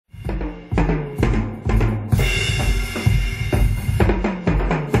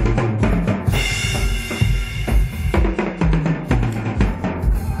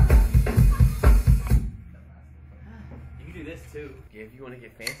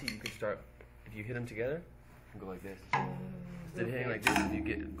see, you could start, if you hit them together, you can go like this. Instead of hitting like this, if you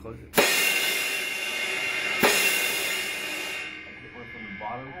get closer. Hit one from the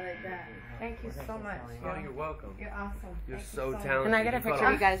bottom. I like that. Thank you so much. Oh, you're welcome. You're awesome. You're Thank so you talented. Can I get a picture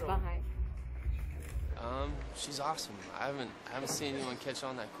of you guys behind? She's awesome. I haven't seen anyone catch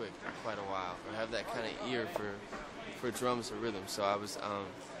on that quick in quite a while, or have that kind of ear for drums or rhythm. So I was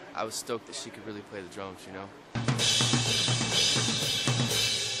stoked that she could really play the drums, you know. I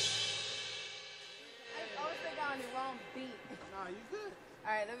always put down the wrong beat. Nah, you good.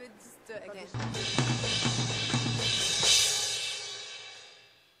 All right, let me just do it again. I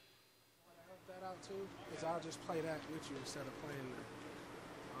help that out too, because I'll just play that with you instead of playing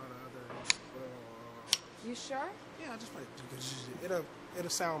all the other. You sure? Yeah, I'll just play. It'll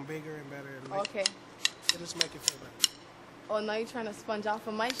sound bigger and better. And Okay. It'll just make it feel better. Oh, now you're trying to sponge off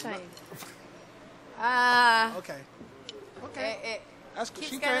of my shine. Ah. Okay. Okay. It That's cool.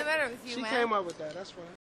 keeps getting better with you, She man. came up with that. That's fine.